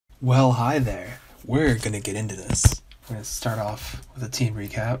Well, hi there. We're gonna get into this. We're gonna start off with a team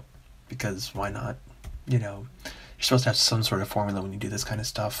recap, because why not? You're supposed to have some sort of formula when you do this kind of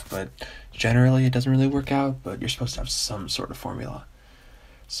stuff, but generally it doesn't really work out, but you're supposed to have some sort of formula.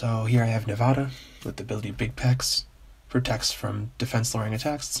 So here I have Nevada, with the ability Big Pecs, protects from defense-lowering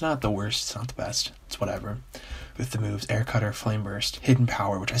attacks. It's not the worst, it's not the best, it's whatever. With the moves Air Cutter, Flame Burst, Hidden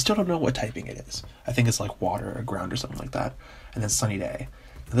Power, which I still don't know what typing it is. I think it's like water or ground or something like that. And then Sunny Day.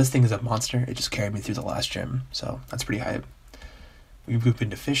 Now, this thing is a monster, it just carried me through the last gym, so that's pretty hype. We move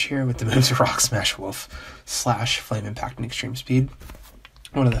into Fish here with the moves Rock Smash Wolf, Slash, Flame Impact, and Extreme Speed.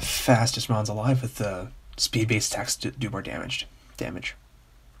 One of the fastest mons alive with the speed-based attacks to do more damage.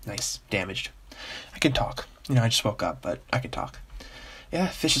 Nice. Damaged. I can talk. I just woke up, but I can talk. Yeah,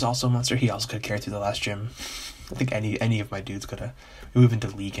 Fish is also a monster. He also could carry through the last gym. I think any of my dudes could move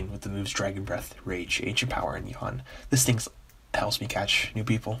into Legion with the moves Dragon Breath, Rage, Ancient Power, and Yawn. This thing helps me catch new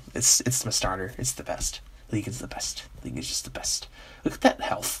people. It's my starter. It's the best. Legion's the best. Legion's just the best. Look at that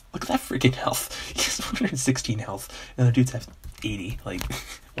health. Look at that freaking health. He has 116 health, and the dudes have 80. Like,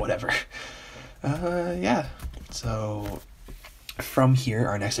 whatever. Yeah. So from here,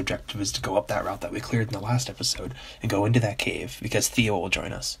 our next objective is to go up that route that we cleared in the last episode and go into that cave, because Theo will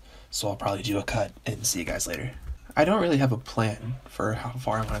join us. So I'll probably do a cut and see you guys later. I don't really have a plan for how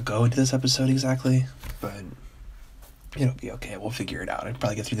far I want to go into this episode exactly, but it'll be okay. We'll figure it out. I'd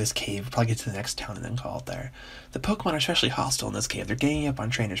probably get through this cave, probably get to the next town, and then call it there. The Pokemon are especially hostile in this cave. They're ganging up on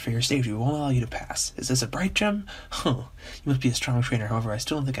trainers for your safety. We won't allow you to pass. Is this a bright gem? Huh. You must be a strong trainer. However, I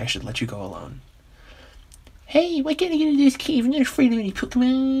still don't think I should let you go alone. Hey, why can't I get into this cave? I'm not afraid of any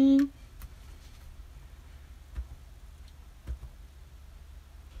Pokemon.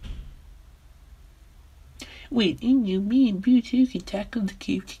 Wait, I know me and Mewtwo can tackle the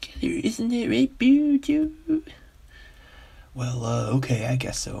cave together. Isn't that right, Mewtwo? Well, okay, I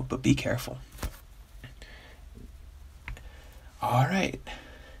guess so, but be careful. Alright.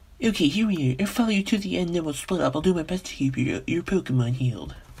 Okay, here we are. I'll follow you to the end, then we'll split up. I'll do my best to keep your Pokemon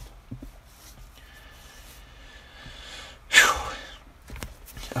healed.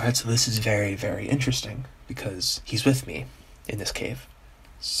 Alright, so this is very, very interesting, because he's with me in this cave.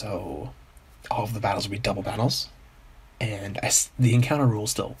 So all of the battles will be double battles, and the encounter rule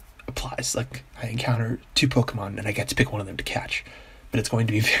still applies. Like, I encounter two Pokemon, and I get to pick one of them to catch. But it's going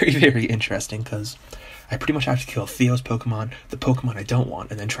to be very, very interesting, because I pretty much have to kill Theo's Pokemon, the Pokemon I don't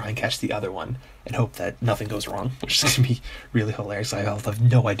want, and then try and catch the other one, and hope that nothing goes wrong, which is going to be really hilarious. I have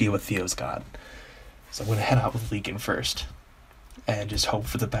no idea what Theo's got. So I'm going to head out with Legion first, and just hope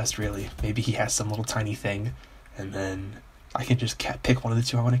for the best, really. Maybe he has some little tiny thing, and then I can just pick one of the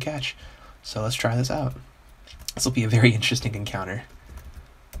two I want to catch. So let's try this out. This will be a very interesting encounter,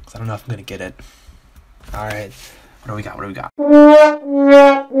 because I don't know if I'm going to get it. Alright, what do we got?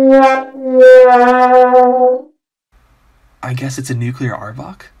 I guess it's a nuclear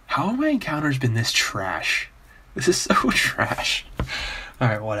Arbok? How have my encounters been this trash? This is so trash.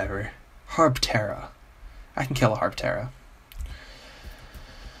 Alright, whatever. Harptera. I can kill a Harptera.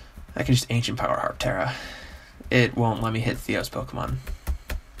 I can just Ancient Power Harptera. It won't let me hit Theo's Pokemon.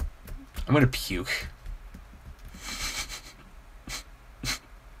 I'm gonna puke.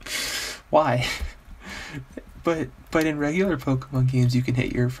 Why? But in regular Pokemon games, you can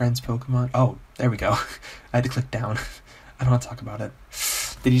hit your friend's Pokemon. Oh, there we go. I had to click down. I don't want to talk about it.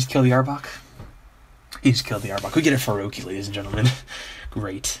 Did he just kill the Arbok? He just killed the Arbok. We get a Faroki, ladies and gentlemen.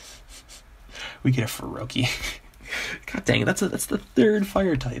 Great. We get a Faroki. God dang it, that's the third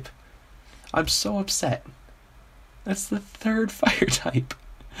fire type. I'm so upset. That's the third fire type.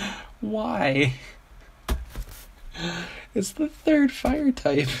 Why? It's the third fire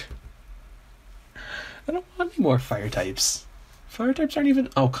type. I don't want any more fire types. Fire types aren't even...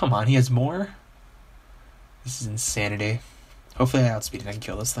 Oh, come on, he has more? This is insanity. Hopefully I outspeed and I can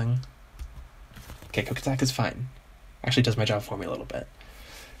kill this thing. Okay, Quick Attack is fine. Actually does my job for me a little bit.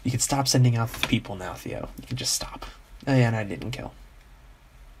 You can stop sending out the people now, Theo. You can just stop. Oh yeah, and I didn't kill.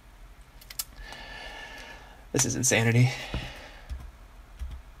 This is insanity.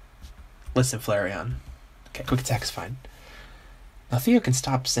 Listen, Flareon. Okay, Quick Attack is fine. Now Theo can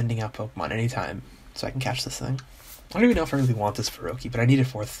stop sending out Pokemon anytime, so I can catch this thing. I don't even know if I really want this Faroki, but I need a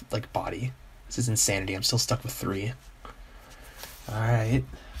fourth, body. This is insanity. I'm still stuck with 3. Alright.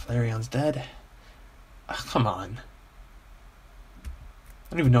 Flareon's dead. Oh, come on. I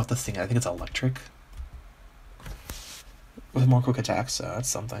don't even know if this thing... I think it's electric. With more Quick Attack, so that's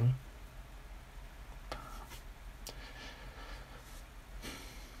something.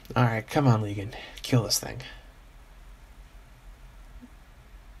 Alright, come on, Legion. Kill this thing.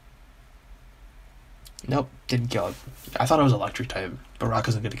 Nope, didn't kill it. I thought it was electric type, but rock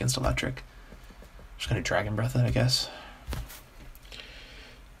isn't good against electric. Just gonna Dragon Breath it, I guess.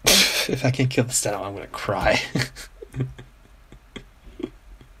 If I can't kill the Steno, I'm gonna cry.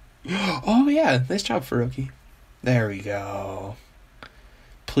 Oh yeah, nice job, Faroki. There we go.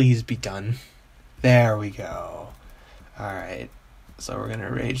 Please be done. There we go. Alright, so we're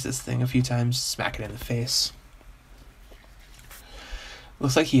gonna rage this thing a few times, smack it in the face.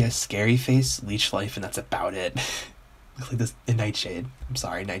 Looks like he has Scary Face, Leech Life, and that's about it. Looks like this Nightshade. I'm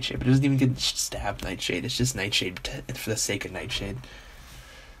sorry, Nightshade, but it doesn't even get stabbed Nightshade. It's just Nightshade for the sake of Nightshade.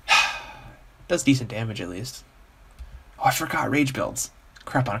 Does decent damage at least. Oh, I forgot rage builds.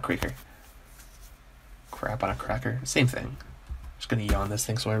 Crap on a Creaker. Crap on a Cracker. Same thing. Just gonna yawn this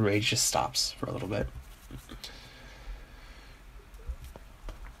thing so my rage just stops for a little bit.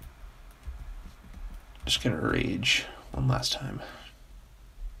 Just gonna rage one last time.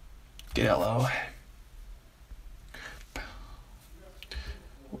 Get LO.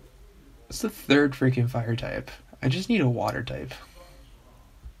 It's the third freaking fire type. I just need a water type.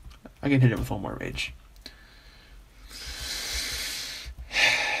 I can hit it with one more rage.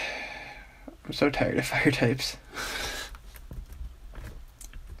 I'm so tired of fire types.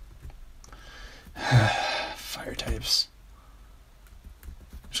 Fire types.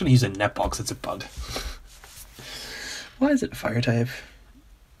 I'm just gonna use a netball because it's a bug. Why is it a fire type?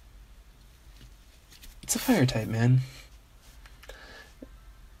 It's a fire type, man.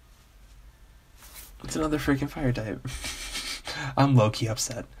 It's another freaking fire type. I'm low-key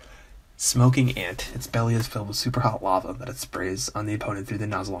upset. Smoking Ant. Its belly is filled with super hot lava that it sprays on the opponent through the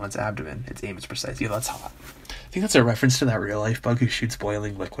nozzle on its abdomen. Its aim is precise. Yeah, that's hot. I think that's a reference to that real-life bug who shoots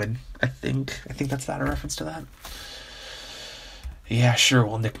boiling liquid. I think that's a reference to that. Yeah, sure,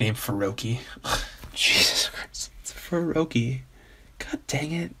 we'll nickname Faroki. Jesus Christ. It's Faroki. God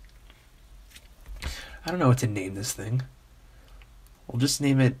dang it. I don't know what to name this thing. We'll just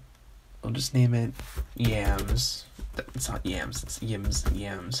name it Yams. It's not Yams, it's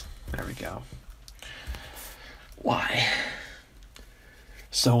Yams. There we go. Why?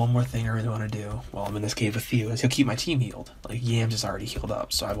 So one more thing I really want to do while I'm in this cave with Theo is he'll keep my team healed. Like, Yams is already healed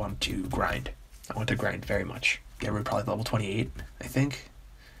up, so I want to grind. I want to grind very much. Get rid probably level 28, I think.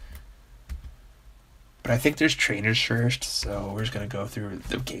 But I think there's trainers first, so we're just going to go through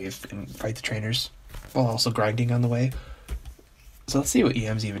the cave and fight the trainers while also grinding on the way. So let's see what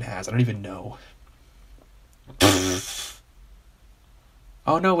Yams even has. I don't even know.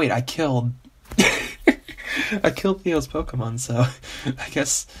 Oh no, wait, I killed Theo's Pokemon, so I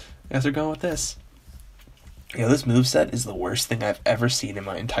guess we're going with this. Yeah, this moveset is the worst thing I've ever seen in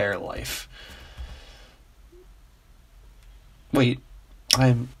my entire life. Wait,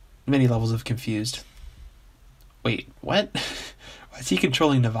 I'm many levels of confused. Wait, what? Why is he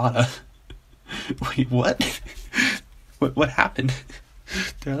controlling Nevada? Wait, what? What happened?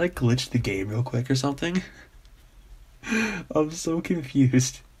 Did I like glitch the game real quick or something? I'm so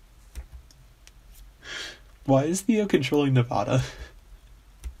confused. Why is Theo controlling Nevada?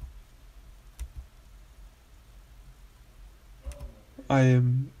 I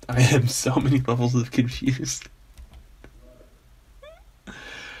am so many levels of confused.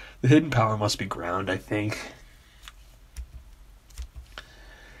 The hidden power must be ground, I think.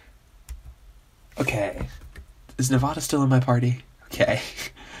 Okay. Is Nevada still in my party? Okay.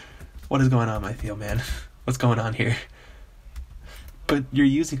 What is going on, my Theo man? What's going on here? But you're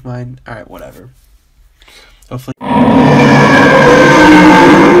using mine. Alright, whatever. Hopefully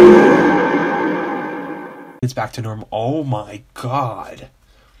it's back to normal. Oh my god.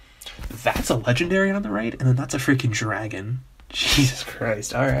 That's a legendary on the right, and then that's a freaking dragon. Jesus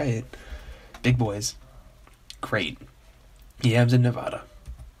Christ. Alright. Big boys. Great. Yams in Nevada.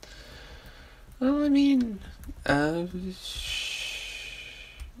 Well, I mean, I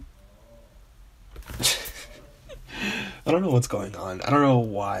don't know what's going on. I don't know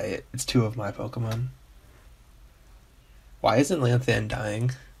why it's two of my Pokemon. Why isn't Lanthan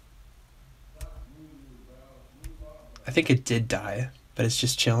dying? I think it did die, but it's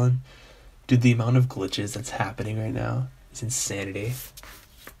just chilling. Dude, the amount of glitches that's happening right now is insanity.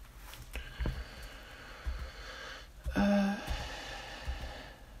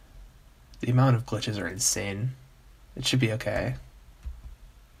 The amount of glitches are insane. It should be okay.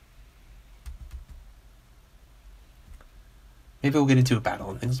 Maybe we'll get into a battle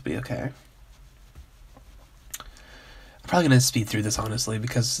and things will be okay. I'm probably going to speed through this, honestly,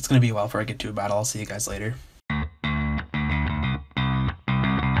 because it's going to be a while before I get to a battle. I'll see you guys later.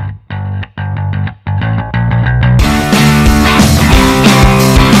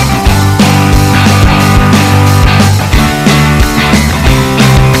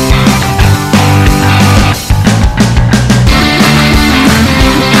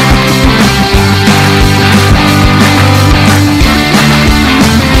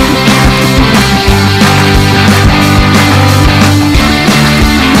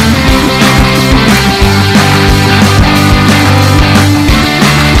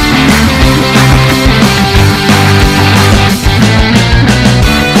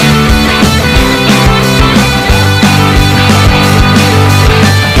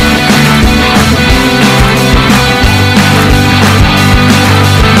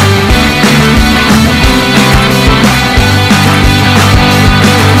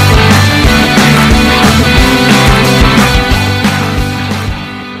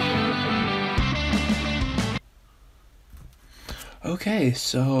 Okay,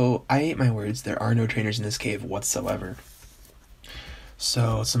 so I ate my words. There are no trainers in this cave whatsoever.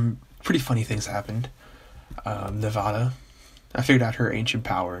 So some pretty funny things happened. Nevada, I figured out her ancient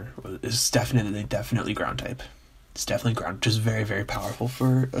power is definitely ground type. It's definitely ground, which is very, very powerful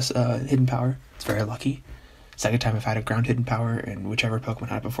for a hidden power. It's very lucky. Second time I've had a ground hidden power, and whichever Pokemon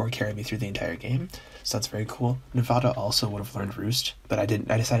had it before carried me through the entire game. So that's very cool. Nevada also would have learned Roost, but I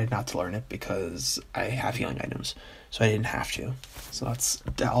didn't. I decided not to learn it because I have healing items, so I didn't have to. So that's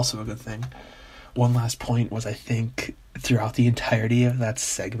also a good thing. One last point was, I think throughout the entirety of that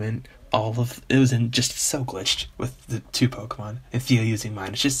segment, it was just so glitched with the two Pokemon and Theo using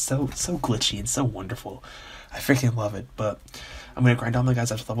mine. It's just so glitchy and so wonderful. I freaking love it. But I'm gonna grind all my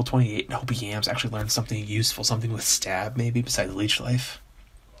guys up to level 28 and hope Yams actually learn something useful, something with stab maybe besides Leech Life.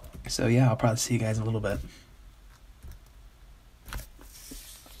 So yeah, I'll probably see you guys in a little bit.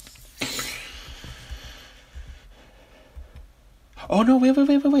 Oh no, wait,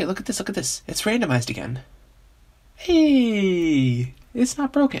 look at this. It's randomized again. Hey, it's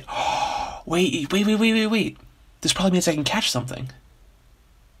not broken. Oh, wait. This probably means I can catch something.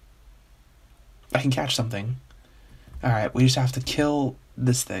 Alright, we just have to kill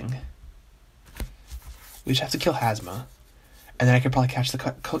this thing. We just have to kill Hazma. And then I could probably catch the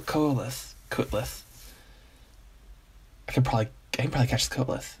Coolith. I can probably catch the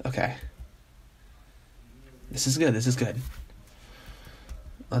Coolith. Okay. This is good.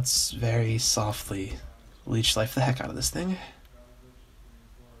 Let's very softly Leech Life the heck out of this thing.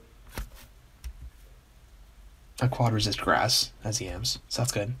 I quad resist grass as Yams, so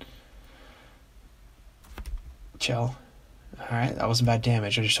that's good. Chill. Alright, that wasn't bad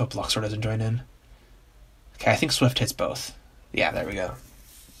damage. I just hope Luxor doesn't join in. Okay, I think Swift hits both. Yeah, there we go.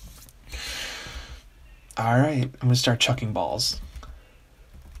 Alright, I'm gonna start chucking balls.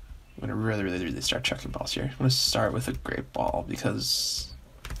 I'm gonna really start chucking balls here. I'm gonna start with a Great Ball because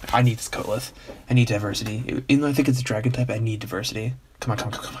I need this Coatlith. I need diversity. Even though I think it's a dragon type, I need diversity. Come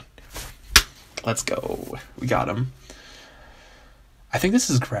on. Let's go. We got him. I think this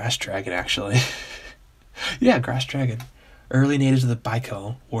is Grass Dragon, actually. Yeah, Grass Dragon. Early natives of the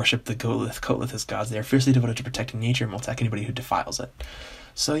Baiko worship the Coatlith as gods. They are fiercely devoted to protecting nature and will attack anybody who defiles it.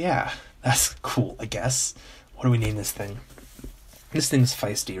 So yeah, that's cool, I guess. What do we name this thing? This thing's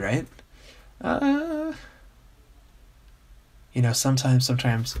feisty, right? You know, sometimes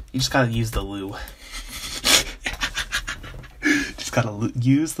you just gotta use the loo. Just gotta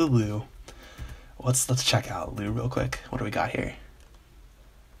use the loo. Let's check out loo real quick. What do we got here?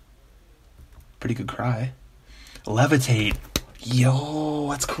 Pretty good cry. Levitate. Yo,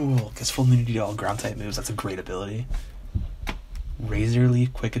 that's cool. Gets full immunity to all ground type moves. That's a great ability. Razor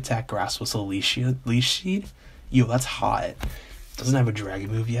Leaf, Quick Attack, Grass Whistle, Leash Seed. Yo, that's hot. Doesn't have a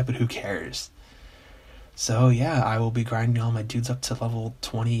dragon move yet, but who cares? So yeah, I will be grinding all my dudes up to level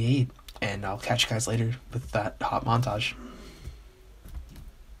 28, and I'll catch you guys later with that hot montage.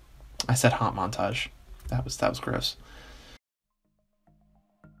 I said hot montage. That was gross.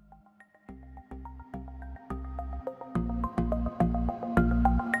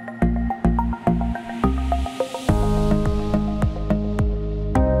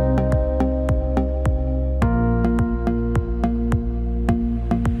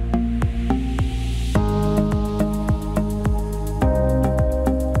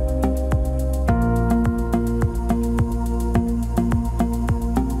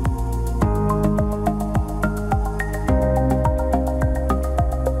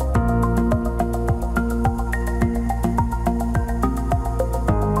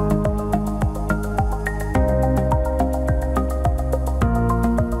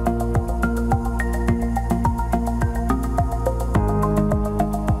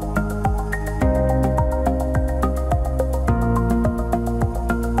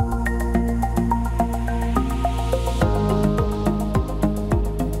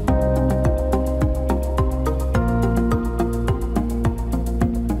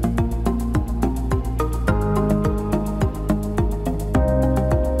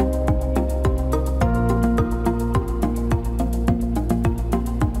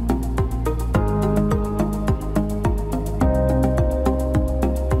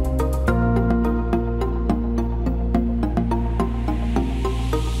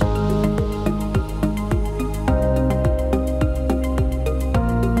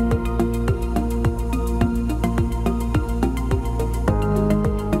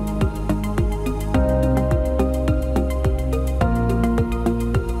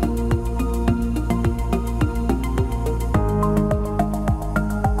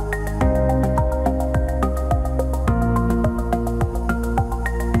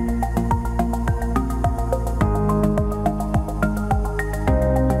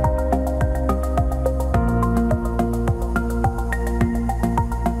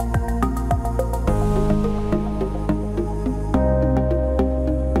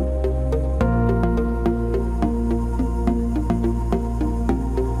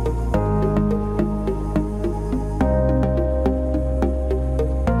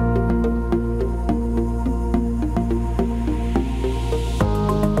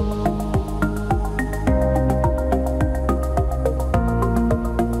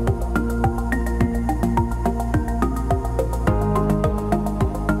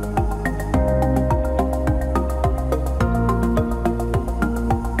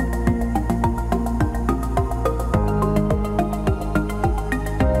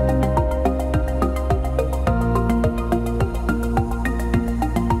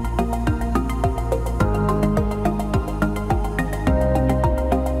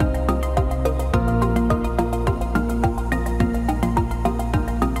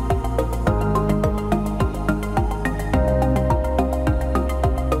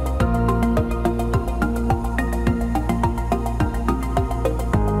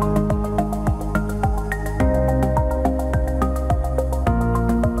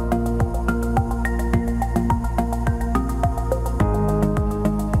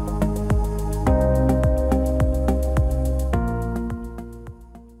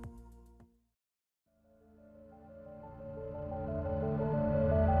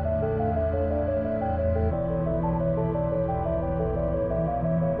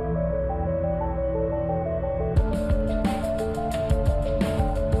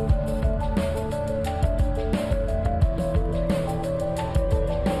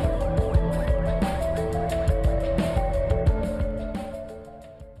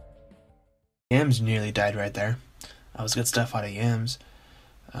 Yams nearly died right there. That was good stuff out of Yams.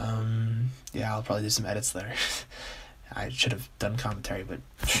 Yeah, I'll probably do some edits there. I should have done commentary, but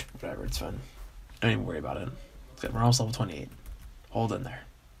whatever, it's fun. Don't even worry about it. It's good. We're almost level 28. Hold in there.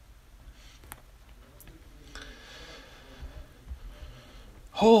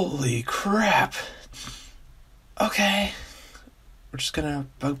 Holy crap. Okay. We're just gonna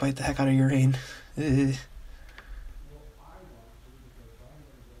bug bite the heck out of Urane.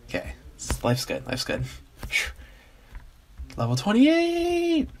 Okay. Life's good. Life's good. Level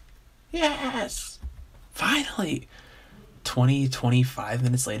 28! Yes! Finally! 25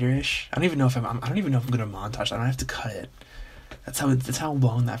 minutes later-ish. I don't even know if I'm gonna montage. I don't have to cut it. That's how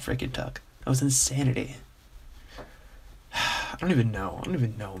long that freaking took. That was insanity. I don't even know,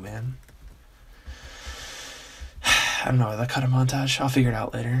 man. I don't know, that cut a montage. I'll figure it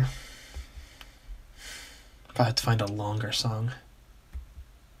out later. Probably have to find a longer song.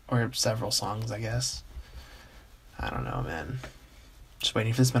 Or several songs, I guess. I don't know, man. Just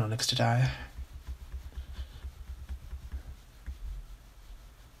waiting for this Metal Nix to die.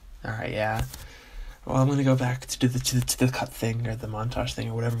 Alright, yeah. Well, I'm gonna go back to do the cut thing, or the montage thing,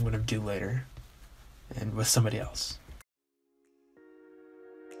 or whatever I'm gonna do later. And with somebody else.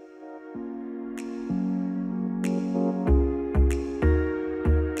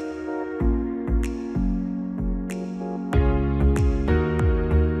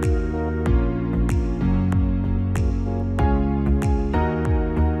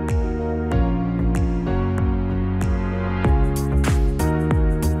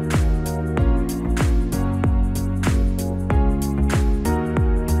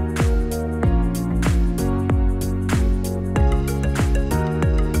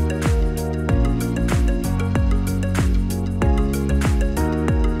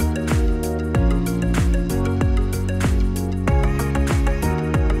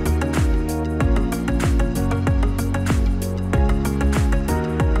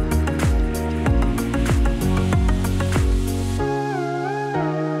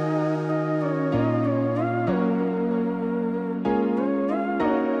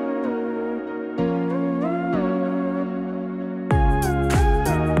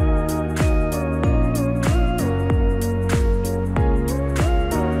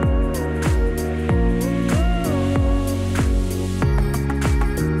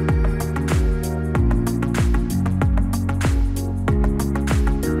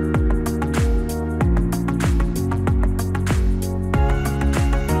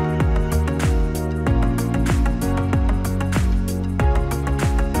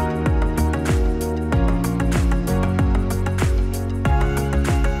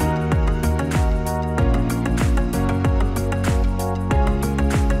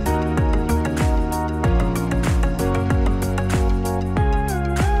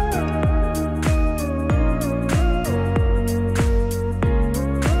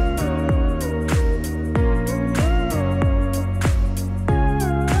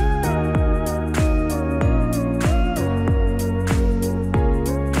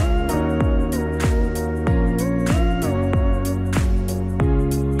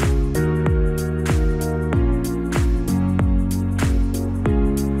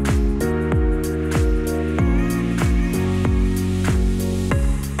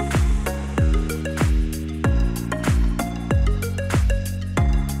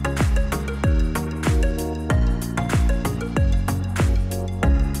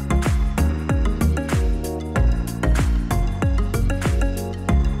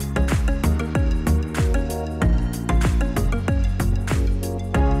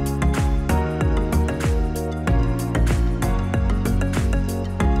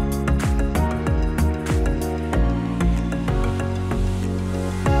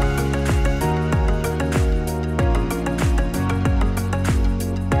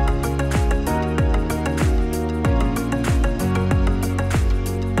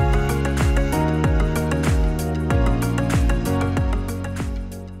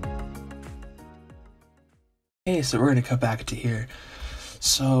 Hey, so we're gonna cut back to here.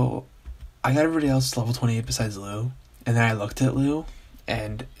 So, I got everybody else level 28 besides Lou, and then I looked at Lou,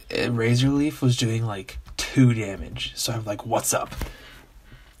 and Razor Leaf was doing like 2 damage. So I'm like, what's up?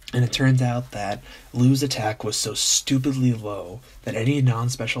 And it turns out that Lou's attack was so stupidly low that any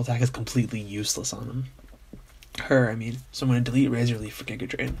non-special attack is completely useless on him. I mean. So I'm gonna delete Razor Leaf for Giga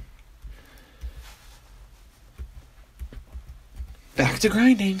Drain. Back to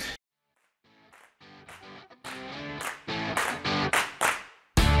grinding.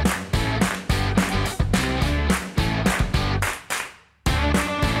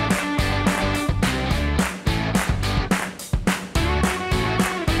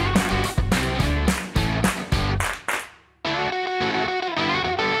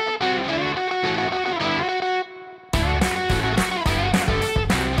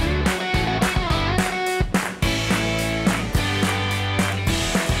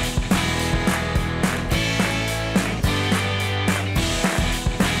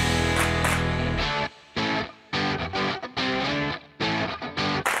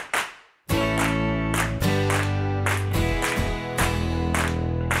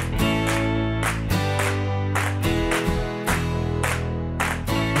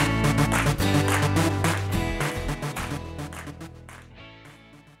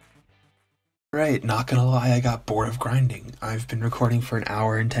 Right, not gonna lie, I got bored of grinding. I've been recording for an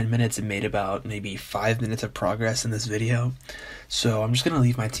hour and 10 minutes and made about maybe 5 minutes of progress in this video. So I'm just gonna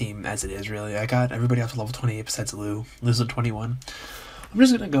leave my team as it is, really. I got everybody up to level 28 besides Lou. Lou's at 21. I'm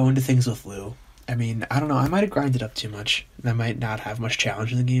just gonna go into things with Lou. I mean, I don't know, I might have grinded up too much. And I might not have much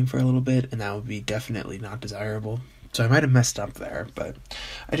challenge in the game for a little bit, and that would be definitely not desirable. So I might have messed up there, but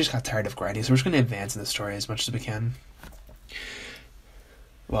I just got tired of grinding, so we're just gonna advance in the story as much as we can.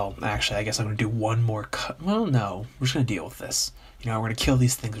 Well, actually, I guess I'm going to do one more cut. Well, no. We're just going to deal with this. You know, we're going to kill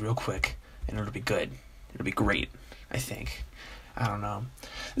these things real quick, and it'll be good. It'll be great, I think. I don't know.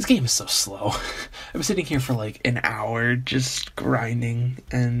 This game is so slow. I've been sitting here for like an hour just grinding,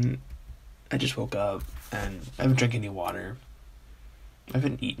 and I just woke up, and I haven't drank any water. I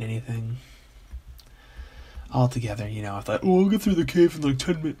haven't eaten anything. All together, you know, I thought, oh, I'll get through the cave in like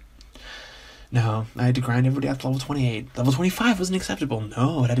 10 minutes. No, I had to grind every day up to level 28. Level 25 wasn't acceptable.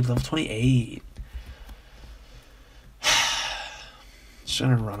 No, it had to be level 28. Just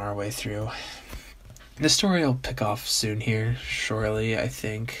gonna run our way through. The story will pick off soon here, surely, I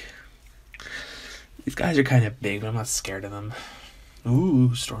think. These guys are kind of big, but I'm not scared of them.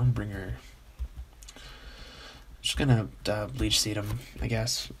 Ooh, Stormbringer. Just gonna Leech Seed him, I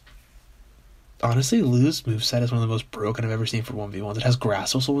guess. Honestly, Lou's moveset is one of the most broken I've ever seen for 1v1s. It has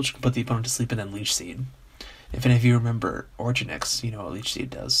Grass Whistle, which can put the opponent to sleep, and then Leech Seed. If any of you remember Originax, you know what Leech Seed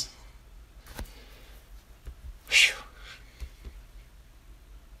does. Whew.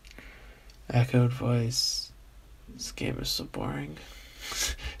 Echoed voice. This game is so boring.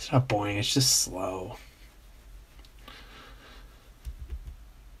 It's not boring, it's just slow.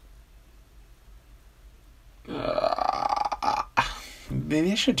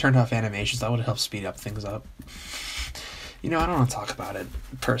 Maybe I should turn off animations. That would help speed up things up. You know, I don't want to talk about it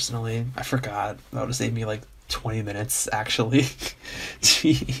personally. I forgot. That would have saved me like 20 minutes, actually.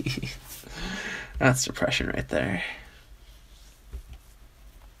 Jeez. That's depression right there.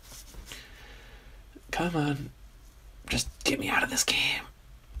 Come on. Just get me out of this game.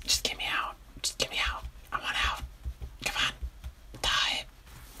 Just get me out. Just get me out. I want out. Come on. Die.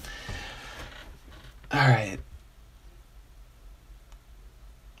 Alright.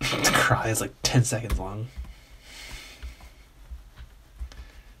 The cry is like 10 seconds long.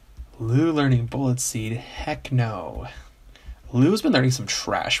 Lou learning Bullet Seed? Heck no. Lou's been learning some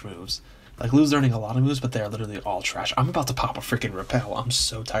trash moves. Like, Lou's learning a lot of moves, but they're literally all trash. I'm about to pop a freaking Repel. I'm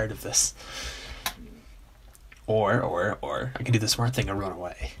so tired of this. Or, I can do the smart thing and run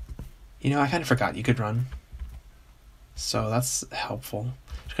away. You know, I kind of forgot you could run. So that's helpful.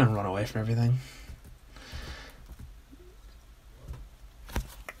 Just gonna run away from everything.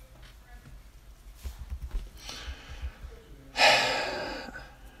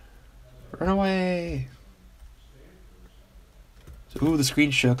 Run away! Ooh, the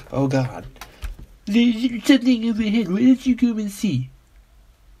screen shook. Oh god. There's something overhead. Why don't you go and see?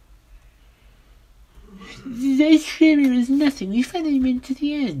 That trailer is nothing. We finally made it to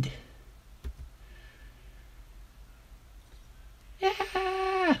the end.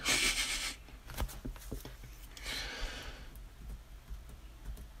 Ah!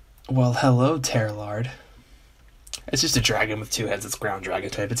 Well, hello, Terralard. It's just a dragon with 2 heads. It's ground dragon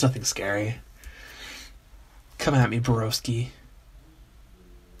type. It's nothing scary. Come at me, broski.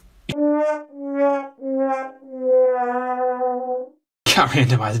 Got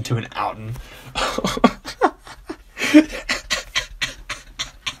randomized into an Outen.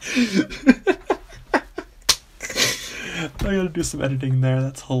 I gotta do some editing there.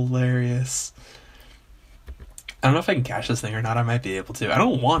 That's hilarious. I don't know if I can catch this thing or not. I might be able to. I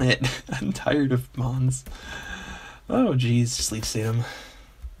don't want it. I'm tired of Mons. Oh, geez. Just Leech Seed him.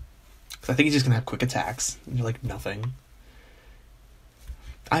 Because I think he's just going to have quick attacks. And you're like, nothing.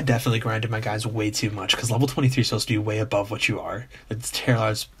 I definitely grinded my guys way too much. Because level 23 is supposed to be way above what you are. It's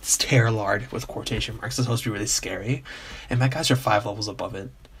Terralard with quotation marks. It's supposed to be really scary. And my guys are 5 levels above it.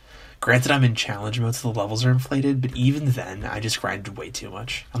 Granted, I'm in challenge mode, so the levels are inflated. But even then, I just grinded way too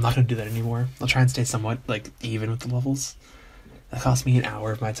much. I'm not going to do that anymore. I'll try and stay somewhat like even with the levels. That cost me an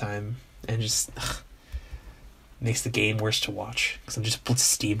hour of my time. And just... makes the game worse to watch because I'm just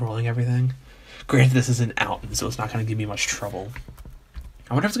steamrolling everything. Granted, this isn't out, so it's not going to give me much trouble.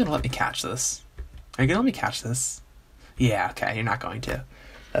 I wonder if it's going to let me catch this. Are you going to let me catch this? Yeah, okay, you're not going to.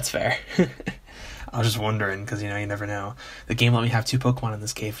 That's fair. I was just wondering because, you know, you never know. The game let me have 2 Pokemon in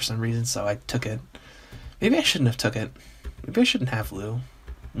this cave for some reason, so I took it. Maybe I shouldn't have took it. Maybe I shouldn't have Lou.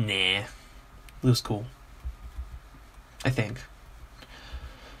 Nah. Lou's cool. I think.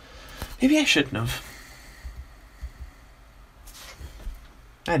 Maybe I shouldn't have.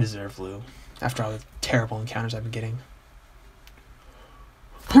 I deserve Lou, after all the terrible encounters I've been getting.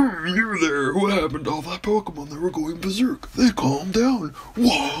 You there, what happened to all that Pokemon that were going berserk? They calmed down.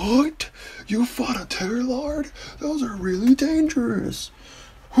 What? You fought a Terralard? Those are really dangerous.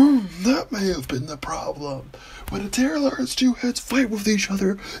 That may have been the problem. When a Terralard's two heads fight with each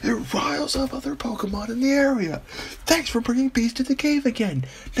other, it riles up other Pokemon in the area. Thanks for bringing peace to the cave again.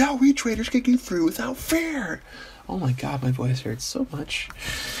 Now we traders can get through without fear. Oh my god, my voice hurts so much.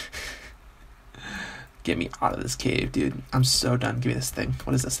 Get me out of this cave, dude. I'm so done. Give me this thing.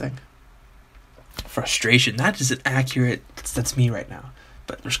 What is this thing? Frustration. That is an accurate... That's me right now.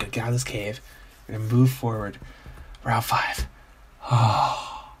 But we're just going to get out of this cave. We're going to move forward. Route 5.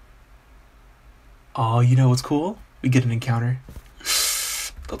 Oh, you know what's cool? We get an encounter.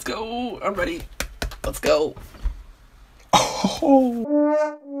 Let's go. I'm ready. Let's go. Oh.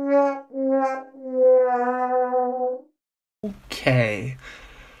 Okay.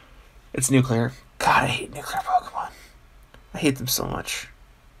 It's nuclear. God, I hate nuclear Pokemon. I hate them so much.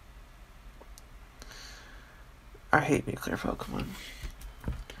 I hate nuclear Pokemon.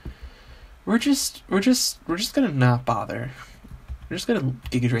 We're just gonna not bother. We're just gonna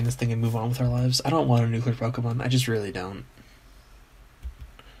Giga Drain this thing and move on with our lives. I don't want a nuclear Pokemon. I just really don't.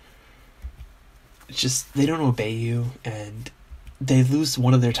 It's just, they don't obey you, and they lose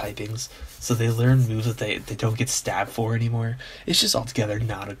one of their typings, so they learn moves that they don't get stabbed for anymore. It's just altogether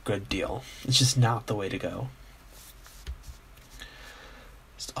not a good deal. It's just not the way to go.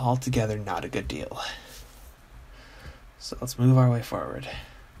 Just altogether not a good deal. So let's move our way forward.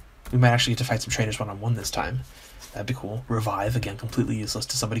 We might actually get to fight some trainers one-on-one this time. That'd be cool. Revive, again, completely useless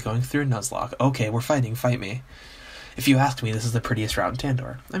to somebody going through a Nuzlocke. Okay, we're fighting, fight me. If you ask me, this is the prettiest route in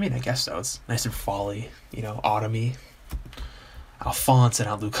Tandor. I mean, I guess so. It's nice and folly, you know, autumny. Alphonse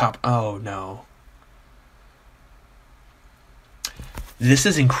and Lucop. Oh, no. This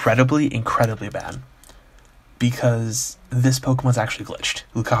is incredibly, incredibly bad. Because this Pokemon's actually glitched.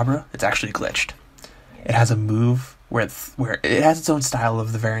 Lucabra, it's actually glitched. It has a move where it has its own style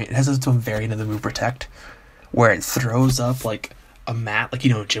of the variant. It has its own variant of the move Protect, where it throws up like a mat, like,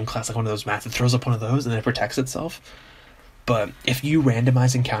 you know, gym class, like one of those mats. It throws up one of those and then it protects itself. But if you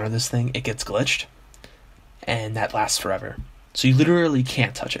randomize encounter this thing, it gets glitched, and that lasts forever. So you literally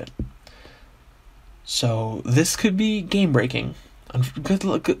can't touch it. So this could be game breaking.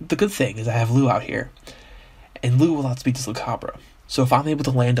 The good thing is I have Lou out here, and Lou will outspeed this Lucabra. So if I'm able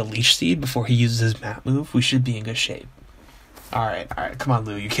to land a Leech Seed before he uses his mat move, we should be in good shape. Alright, come on,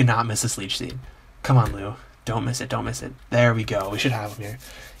 Lou. You cannot miss this Leech Seed. Come on, Lou. Don't miss it, don't miss it. There we go. We should have him here.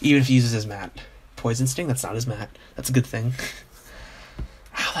 Even if he uses his mat. Poison Sting? That's not his mat. That's a good thing.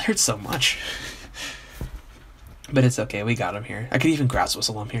 Ow, that hurts so much. But it's okay. We got him here. I could even Grass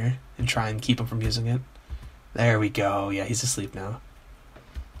Whistle him here and try and keep him from using it. There we go. Yeah, he's asleep now.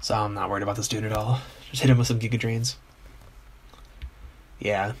 So I'm not worried about this dude at all. Just hit him with some Giga Drains.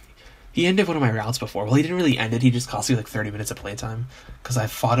 Yeah. He ended one of my routes before. Well, he didn't really end it. He just cost me like 30 minutes of playtime. Because I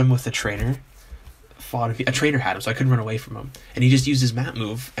fought him with the trainer. A trainer had him, so I couldn't run away from him. And he just used his mat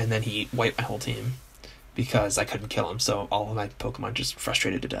move, and then he wiped my whole team. Because I couldn't kill him, so all of my Pokemon just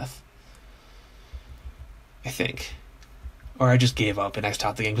frustrated to death. I think. Or I just gave up and I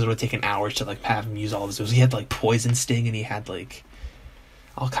stopped the game because it would have taken hours to like have him use all of his moves. He had like Poison Sting and he had like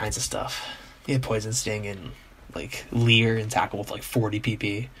all kinds of stuff. He had Poison Sting and like Leer and Tackle with like 40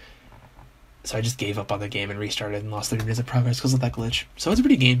 PP. So I just gave up on the game and restarted and lost 30 minutes of progress because of that glitch. So it's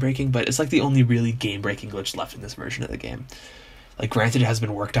pretty game breaking, but it's like the only really game breaking glitch left in this version of the game. Like, granted, it has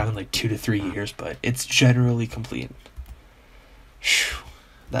been worked on in like 2 to 3 years, but it's generally complete. Whew,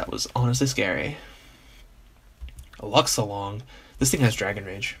 that was honestly scary. Luxalong. This thing has Dragon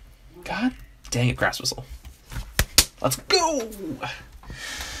Rage. God dang it, Grass Whistle. Let's go!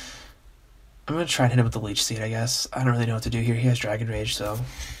 I'm going to try and hit him with the Leech Seed, I guess. I don't really know what to do here. He has Dragon Rage, so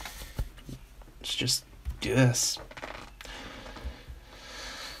let's just do this.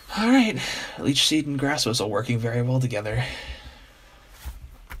 Alright. Leech Seed and Grass Whistle working very well together.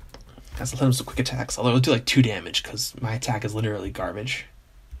 Let's let him some quick attacks. Although it'll do like 2 damage, because my attack is literally garbage.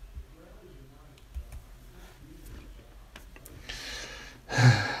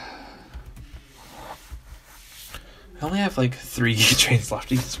 I only have like 3 trains left.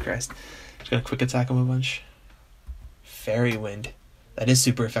 Jesus Christ. Just gonna quick attack him a bunch. Fairy Wind. That is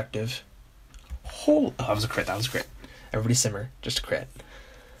super effective. Oh, that was a crit. That was a crit. Everybody simmer. Just a crit.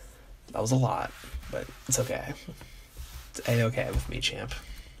 That was a lot, but it's okay. It's A-okay with me, champ.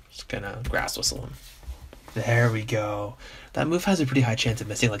 Just gonna Grass Whistle him. There we go. That move has a pretty high chance of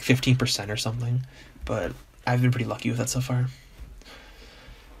missing, like 15% or something, but I've been pretty lucky with that so far.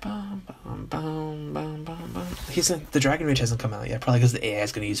 The Dragon Rage hasn't come out yet, probably because the AI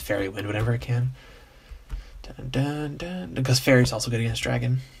is going to use Fairy Wind whenever it can. Dun, dun, dun. Because Fairy's also good against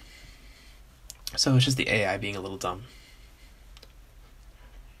Dragon. So it's just the AI being a little dumb.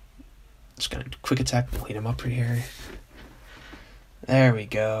 Just gonna quick attack and clean him up right here. There we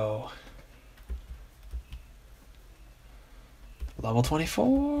go. Level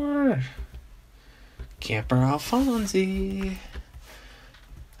 24. Camper Alfonsi.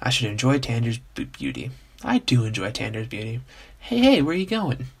 I should enjoy Tander's beauty. I do enjoy Tander's beauty. Hey, where are you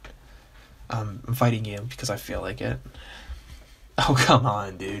going? I'm fighting you because I feel like it. Oh, come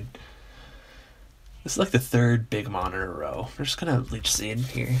on, dude. This is like the third big mon in a row. We're just gonna Leech Seed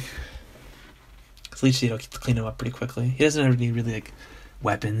here. Because Leech Seed will clean him up pretty quickly. He doesn't ever need really, like,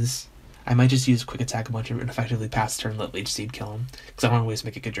 weapons. I might just use Quick Attack a bunch and effectively pass turn and let Leech Seed kill him. Because I don't want to waste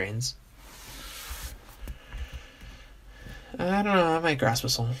Make It Good Drains. I don't know, I might Grass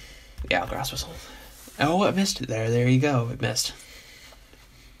Whistle. Yeah, I'll Grass Whistle. Oh, it missed. There you go. It missed.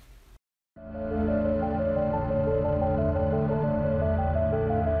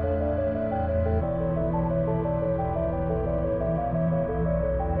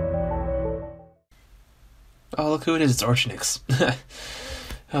 Oh, look who it is. It's Orchnix.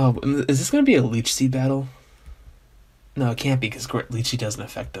 Oh, is this going to be a Leech Seed battle? No, it can't be because Leech Seed doesn't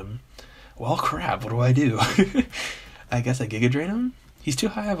affect him. Well, crap. What do I do? I guess I Giga Drain him? He's too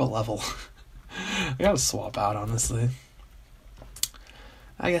high of a level. I gotta swap out, honestly.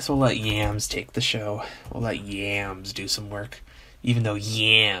 I guess we'll let Yams take the show. We'll let Yams do some work. Even though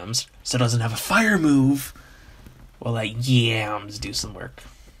Yams still doesn't have a fire move, we'll let Yams do some work.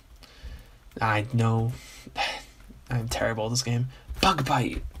 I know I'm terrible at this game. Bug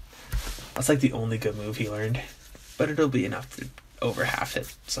Bite! That's like the only good move he learned. But it'll be enough to over half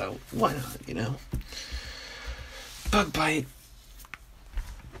it, so why not, you know? Bug Bite.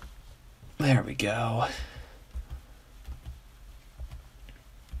 There we go.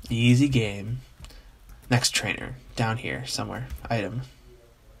 Easy game. Next trainer. Down here somewhere. Item.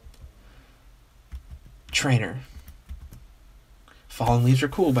 Trainer. Fallen leaves are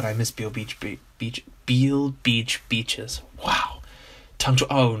cool, but I miss Beale Beach beaches. Wow.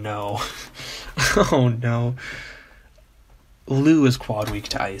 Oh no. Oh no. Lou is quad weak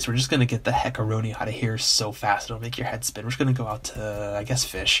to ice. We're just gonna get the heckaroni out of here so fast it'll make your head spin. We're just gonna go out to, I guess,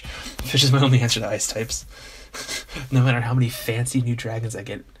 fish. Fish is my only answer to ice types. No matter how many fancy new dragons I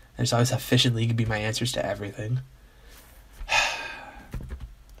get, I just always have fish and league be my answers to everything.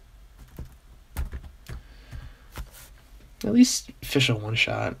 At least fish a one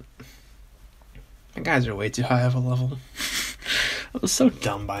shot. My guys are way too high of a level. That was so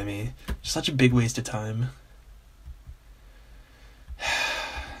dumb by me. Such a big waste of time.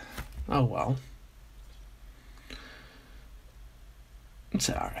 Oh well. It's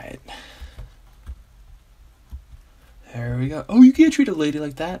alright. There we go. Oh, you can't treat a lady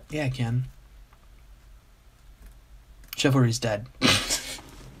like that? Yeah, I can. Chivalry's dead.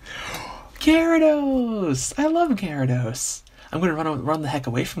 Gyarados! I love Gyarados. I'm gonna run the heck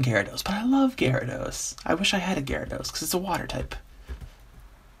away from Gyarados, but I love Gyarados. I wish I had a Gyarados, because it's a water type.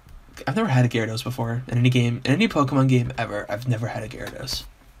 I've never had a Gyarados before in any game, in any Pokemon game ever. I've never had a Gyarados.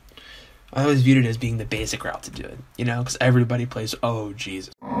 I always viewed it as being the basic route to do it, you know, because everybody plays. Oh,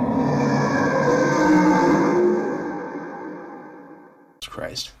 Jesus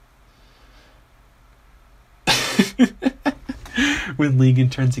Christ. When Legan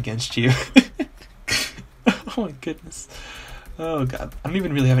turns against you. Oh my goodness. Oh god. I don't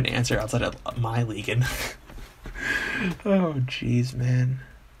even really have an answer outside of my Legan. Oh jeez, man.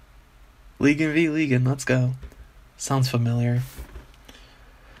 Legan v Legan, let's go. Sounds familiar.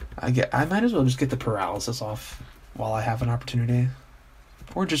 I might as well just get the paralysis off while I have an opportunity.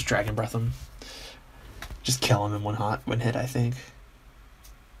 Or just Dragon Breath him. Just kill him in one hit, I think.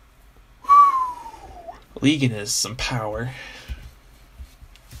 Legan is some power.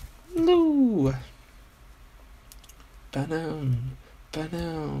 No. Ba-dum.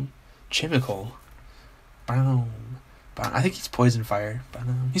 Ba-dum. Chimical. Boom. I think he's Poison Fire.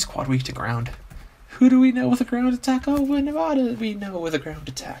 Ba-dum. He's quad weak to ground. Who do we know with a ground attack? Oh, Nevada we know with a ground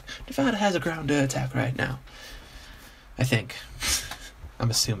attack. Nevada has a ground attack right now. I think. I'm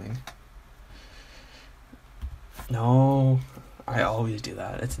assuming. No. I always do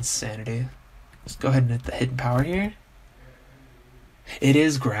that. It's insanity. Let's go ahead and hit the hidden power here. It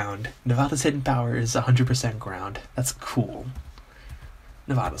is ground. Nevada's hidden power is 100% ground. That's cool.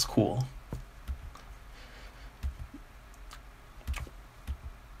 Nevada's cool.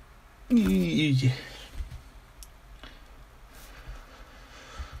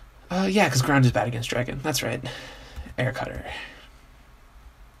 Yeah, because ground is bad against dragon. That's right. Air Cutter.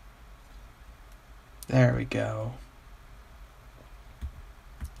 There we go.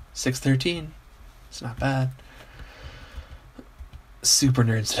 613. It's not bad. Super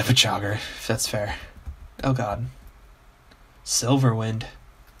nerd instead of a jogger, if that's fair. Oh god. Silverwind.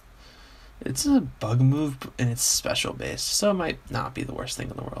 It's a bug move and it's special based, so it might not be the worst thing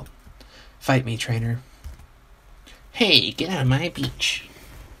in the world. Fight me, trainer. Hey, get out of my beach.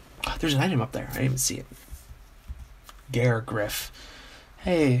 Oh, there's an item up there. I didn't even see it. Garagriff.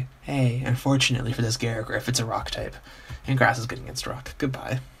 Hey, unfortunately for this Garagriff, it's a rock type. And grass is good against rock.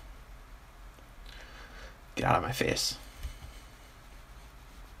 Goodbye. Get out of my face.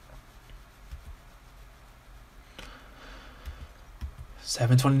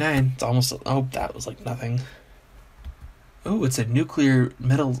 $7.29. It's almost. Oh, that was like nothing. Oh, it's a nuclear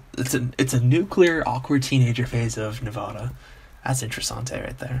metal. It's a nuclear awkward teenager phase of Nevada. That's interessante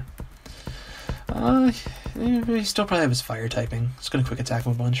right there. He still probably have his fire typing. Just gonna quick attack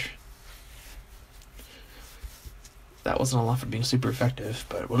him a bunch. That wasn't a lot for being super effective,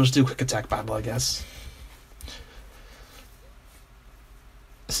 but we'll just do quick attack battle, I guess.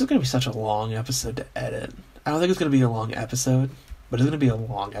 This is gonna be such a long episode to edit. I don't think it's gonna be a long episode. But it's going to be a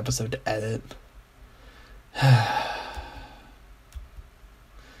long episode to edit.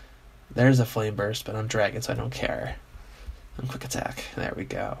 There's a flame burst, but I'm dragon, so I don't care. And quick attack. There we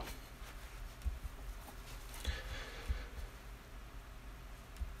go.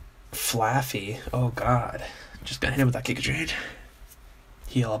 Flaffy. Oh, God. Just going to hit him with that kick drain.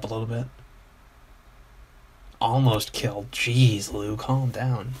 Heal up a little bit. Almost killed. Jeez, Lou. Calm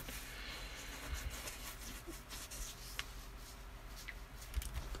down.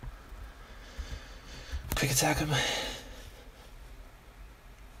 Quick attack him.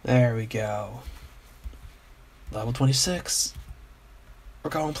 There we go. Level 26. We're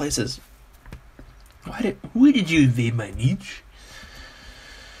going places. Why did you invade my niche?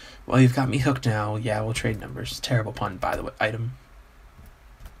 Well, you've got me hooked now. Yeah, we'll trade numbers. Terrible pun, by the way. Item.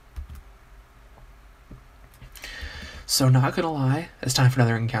 So, not gonna lie, it's time for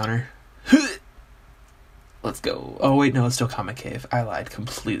another encounter. Let's go. Oh, wait, no, it's still Comic Cave. I lied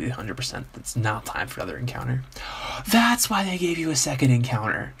completely 100%. It's not time for another encounter. That's why they gave you a second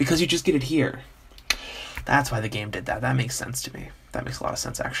encounter. Because you just get it here. That's why the game did that. That makes sense to me. That makes a lot of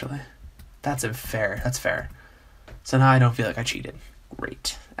sense, actually. That's fair. That's fair. So now I don't feel like I cheated.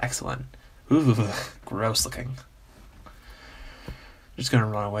 Great. Excellent. Ooh, gross looking. Just gonna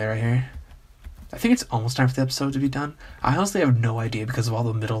run away right here. I think it's almost time for the episode to be done. I honestly have no idea because of all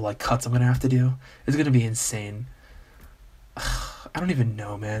the middle cuts I'm gonna have to do. It's gonna be insane. I don't even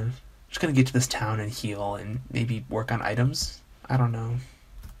know, man. I'm just gonna get to this town and heal and maybe work on items. I don't know.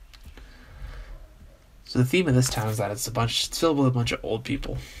 So the theme of this town is that it's filled with a bunch of old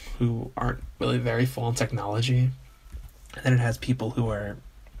people who aren't really very full in technology. And then it has people who are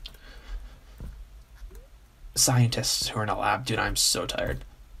scientists who are in a lab. Dude, I'm so tired.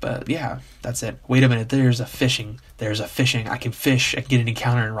 But yeah, that's it. Wait a minute, there's a fishing. I can fish. I can get an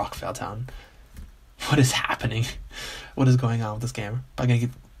encounter in Rockvale Town. What is happening? What is going on with this game?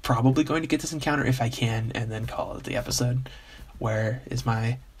 Probably going to get this encounter if I can, and then call it the episode. Where is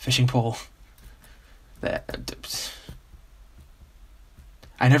my fishing pole? I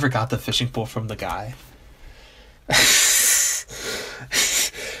never got the fishing pole from the guy.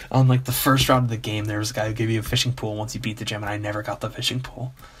 On the first round of the game, there was a guy who gave you a fishing pole once you beat the gym, and I never got the fishing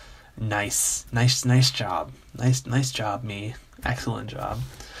pole. Nice job. Nice job, me. Excellent job.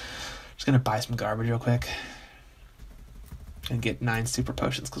 Just gonna buy some garbage real quick. And get 9 super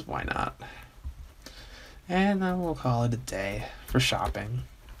potions, because why not? And then we'll call it a day for shopping.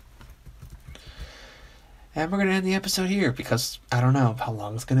 And we're going to end the episode here because I don't know how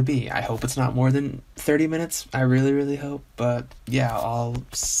long it's going to be. I hope it's not more than 30 minutes. I really, really hope. But yeah, I'll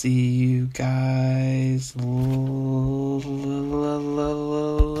see you guys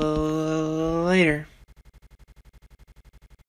later.